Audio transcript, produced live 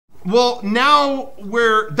Well, now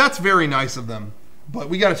that's very nice of them, but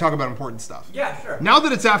we got to talk about important stuff. Yeah, sure. Now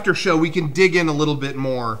that it's after show, we can dig in a little bit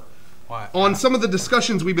more on some of the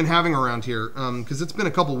discussions we've been having around here, because it's been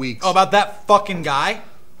a couple weeks. Oh, about that fucking guy?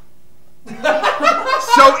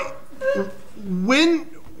 So,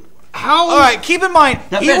 all right, keep in mind,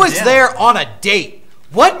 he was there on a date.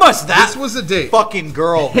 What must this was a date. Fucking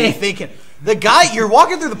girl be thinking? The guy, you're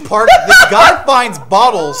walking through the park, this guy finds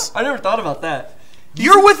bottles. I never thought about that.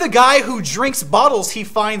 You're with a guy who drinks bottles he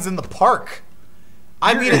finds in the park.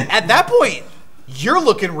 I mean, at that point, you're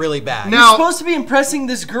looking really bad. Now, you're supposed to be impressing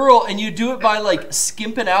this girl, and you do it by, like,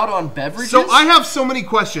 skimping out on beverages? So I have so many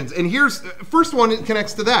questions, and first one, it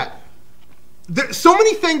connects to that. So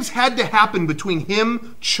many things had to happen between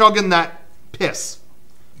him chugging that piss.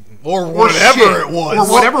 Or whatever it was.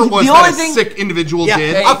 Or whatever it was that a sick individual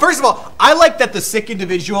did. First of all, I like that the sick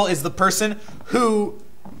individual is the person who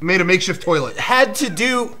made a makeshift toilet. Had to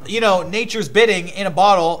do, nature's bidding in a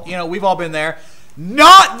bottle. We've all been there.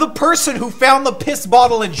 Not the person who found the piss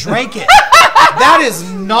bottle and drank it. That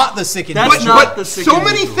is not the sick individual. But so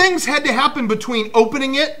many things had to happen between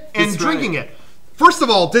opening it and drinking it. First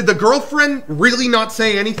of all, did the girlfriend really not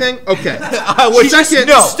say anything? Okay. She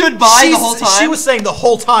stood by the whole time. She was saying the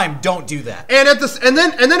whole time, "Don't do that." And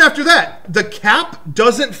then after that, the cap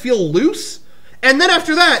doesn't feel loose. And then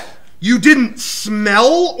after that, you didn't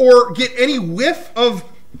smell or get any whiff of.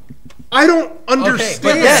 I don't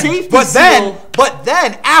understand. But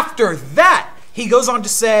then after that, he goes on to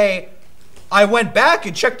say, "I went back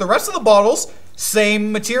and checked the rest of the bottles.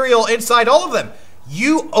 Same material inside all of them."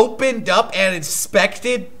 You opened up and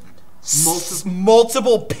inspected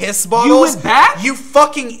multiple piss bottles? You went back? You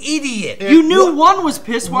fucking idiot. You knew one was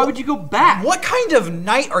piss. Why would you go back? What kind of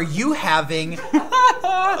night are you having?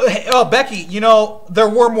 Oh, Becky, there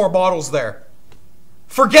were more bottles there.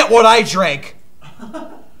 Forget what I drank.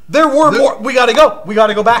 There were more. We gotta go. We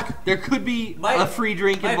gotta go back. There could be a free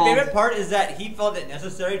drink involved. My favorite part is that he felt it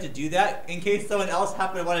necessary to do that in case someone else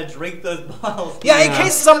happened to want to drink those bottles. Yeah, in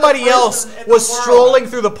case somebody else was strolling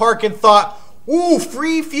through the park and thought, "Ooh,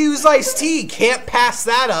 free Fuse iced tea. Can't pass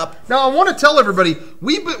that up." Now, I want to tell everybody,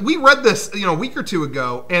 we read this, a week or two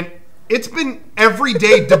ago, and it's been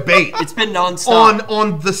everyday debate. It's been nonstop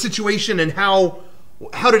on the situation and how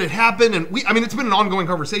did it happen, and it's been an ongoing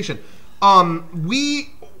conversation. I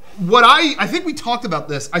think we talked about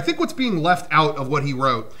this. I think what's being left out of what he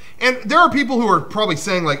wrote, and there are people who are probably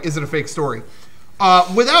saying, like, is it a fake story?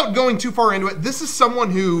 Without going too far into it, this is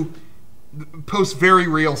someone who posts very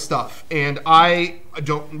real stuff, and I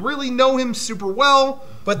don't really know him super well,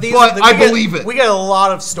 but I believe it. We get a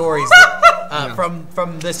lot of stories from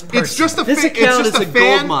this person. It's just a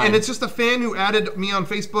fan, and it's just a fan who added me on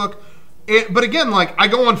Facebook. But again, like, I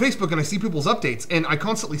go on Facebook and I see people's updates, and I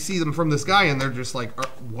constantly see them from this guy, and they're just like,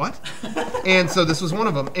 what? And so this was one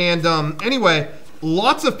of them. And anyway,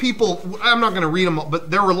 lots of people, I'm not going to read them,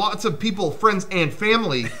 but there were lots of people, friends and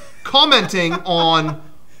family, commenting on,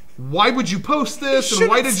 why would you post this, and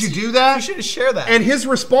why did you do that? You should share that. And his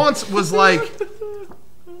response was like,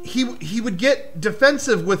 he would get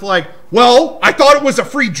defensive with like, well, I thought it was a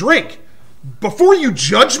free drink. Before you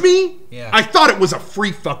judge me, I thought it was a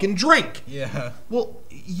free fucking drink. Yeah. Well,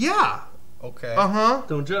 yeah. Okay. Uh-huh.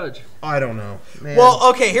 Don't judge. I don't know, man. Well,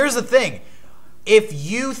 okay, here's the thing. If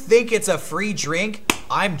you think it's a free drink,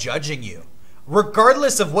 I'm judging you.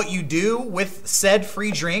 Regardless of what you do with said free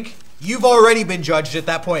drink, you've already been judged at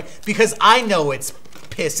that point because I know it's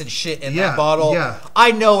piss and shit in that bottle. Yeah.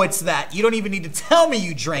 I know it's that. You don't even need to tell me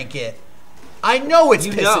you drank it. I know it's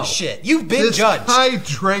piss and shit. You've been judged. I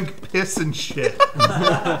drank piss and shit.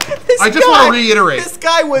 I just want to reiterate. This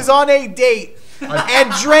guy was on a date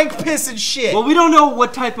and drank piss and shit. Well, we don't know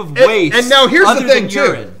what type of waste. And now here's the thing too.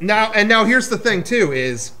 Urine. Now here's the thing too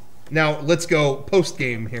is now let's go post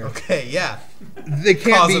game here. Okay, yeah. They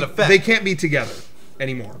can't be together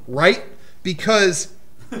anymore, right? Because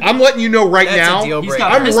I'm letting you know right now. A deal breaker.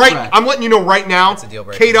 I'm letting you know right now. That's a deal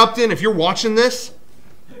breaker. Kate Upton, if you're watching this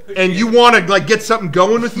and you want to like get something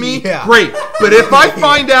going with me, great. But if I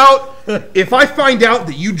find out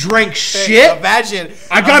that you drank shit, imagine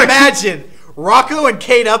Rocco and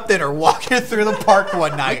Kate Upton are walking through the park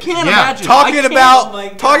one night. I can't imagine. Talking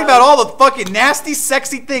about all the fucking nasty,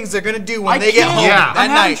 sexy things they're gonna do when they get home that I'm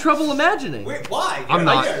night. having trouble imagining. Wait, why? I'm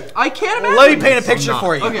not. I can't imagine. Let me paint a picture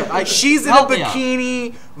for you. Okay, she's in a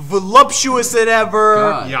bikini, voluptuous as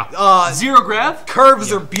ever. Zero grav.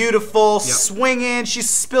 Curves are beautiful, swinging. She's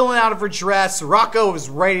spilling out of her dress. Rocco is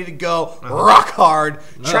ready to go, rock hard,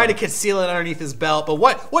 trying to conceal it underneath his belt. But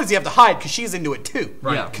what does he have to hide? Because she's into it too.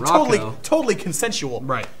 Right. Yeah, Totally consensual.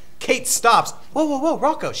 Right. Kate stops. Whoa,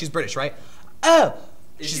 Rocco. She's British, right? Oh,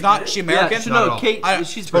 She's not. She American? Yeah, Not at no, all. Kate.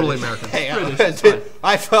 She's Totally British. American. Hey, British, it's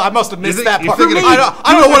fine. I must have missed that part. you're thinking I of-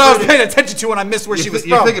 don't know what I was paying attention to when I missed where she was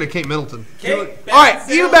You're from. thinking of Kate Middleton. Kate All right,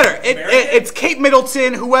 Beckinsale, even better. American? It's Kate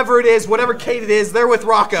Middleton, whoever it is, whatever Kate it is. They're with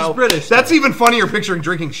Rocco. She's British. That's even funnier picturing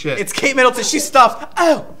drinking shit. It's Kate Middleton. She's stuffed.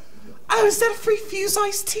 Oh, is that a free Fuse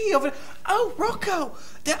iced tea over there? Oh, Rocco,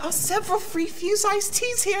 there are several free Fuse iced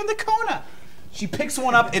teas here in the corner. She picks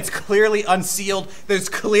one up. It's clearly unsealed. There's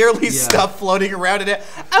clearly stuff floating around in it.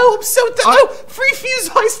 Oh, I'm so free Fuse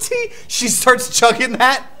iced tea. She starts chugging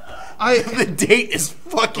that. The date is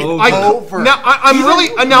fucking over. Now I'm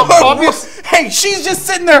really now obvious. Hey, she's just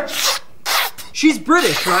sitting there. She's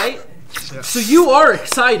British, right? Yeah. So you are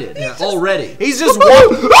excited already. He's just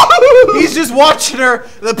watching her.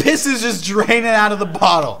 The piss is just draining out of the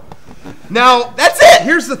bottle. Now That's it.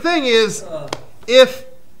 Here's the thing: is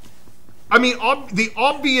the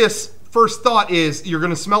obvious first thought is you're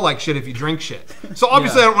gonna smell like shit if you drink shit. So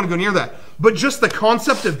obviously I don't want to go near that. But just the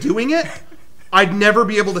concept of doing it, I'd never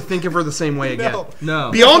be able to think of her the same way again.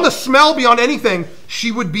 No. Beyond the smell, beyond anything,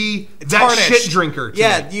 she would be that Tarnished. shit drinker. To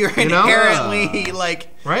me, You're you know? inherently like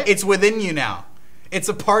Right? it's within you now. It's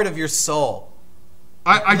a part of your soul.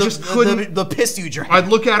 I just couldn't. The piss you drink. I'd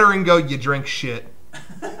look at her and go, "You drank shit.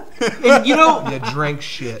 And you know, You drank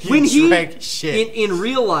shit." when he drank shit. in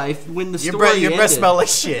real life, when the Your story breath ended, smell like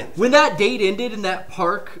shit. when that date ended and that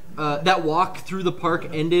park, that walk through the park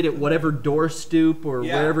ended at whatever door stoop or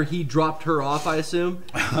wherever he dropped her off, I assume.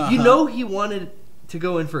 You know he wanted to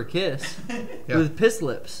go in for a kiss with piss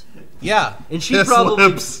lips. Yeah. And she Piss probably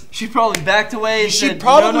lips. backed away and She said,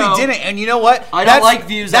 probably no. didn't. And you know what? I don't like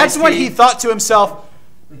Views That's iced when tea. he thought to himself,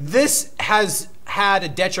 this has had a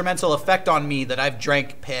detrimental effect on me that I've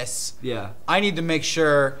drank piss. Yeah. I need to make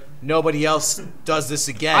sure nobody else does this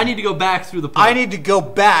again. I need to go back through the park. I need to go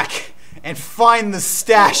back and find the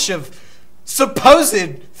stash of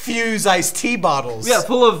supposed Fuse iced tea bottles. Yeah,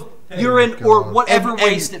 full of urine or whatever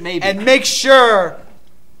waste it may be. And make sure,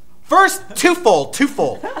 first,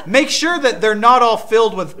 twofold. Make sure that they're not all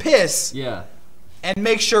filled with piss. Yeah. And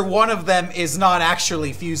make sure one of them is not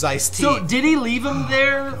actually Fuse iced tea. So did he leave him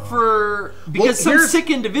there for because some here's-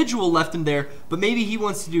 sick individual left him there, but maybe he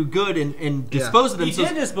wants to do good and dispose of them. He So,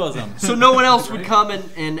 did dispose them. so no one else would come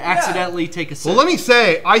and accidentally take a sip. Well, let me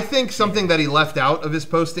say, I think something that he left out of his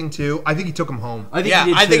posting too. I think he took him home. I think yeah,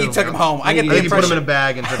 he did I think too. he took him home. I get I the think he put impression. him in a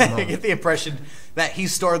bag and took him I home. get the impression that he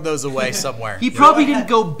stored those away somewhere. He probably didn't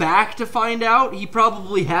go back to find out. He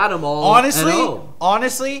probably had them all. at home.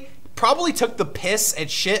 honestly, probably took the piss and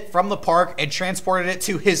shit from the park and transported it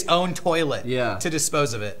to his own toilet to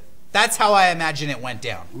dispose of it. That's how I imagine it went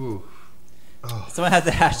down. Ooh. Someone has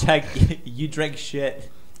the hashtag you drank shit.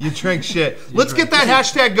 You drank shit. Let's get that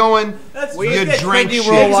hashtag going. That's You weird. drank Trendy shit.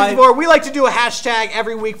 worldwide. We like to do a hashtag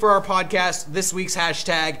every week for our podcast. This week's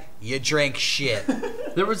hashtag, you drank shit.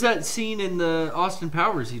 There was that scene in the Austin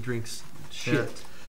Powers. He drinks shit.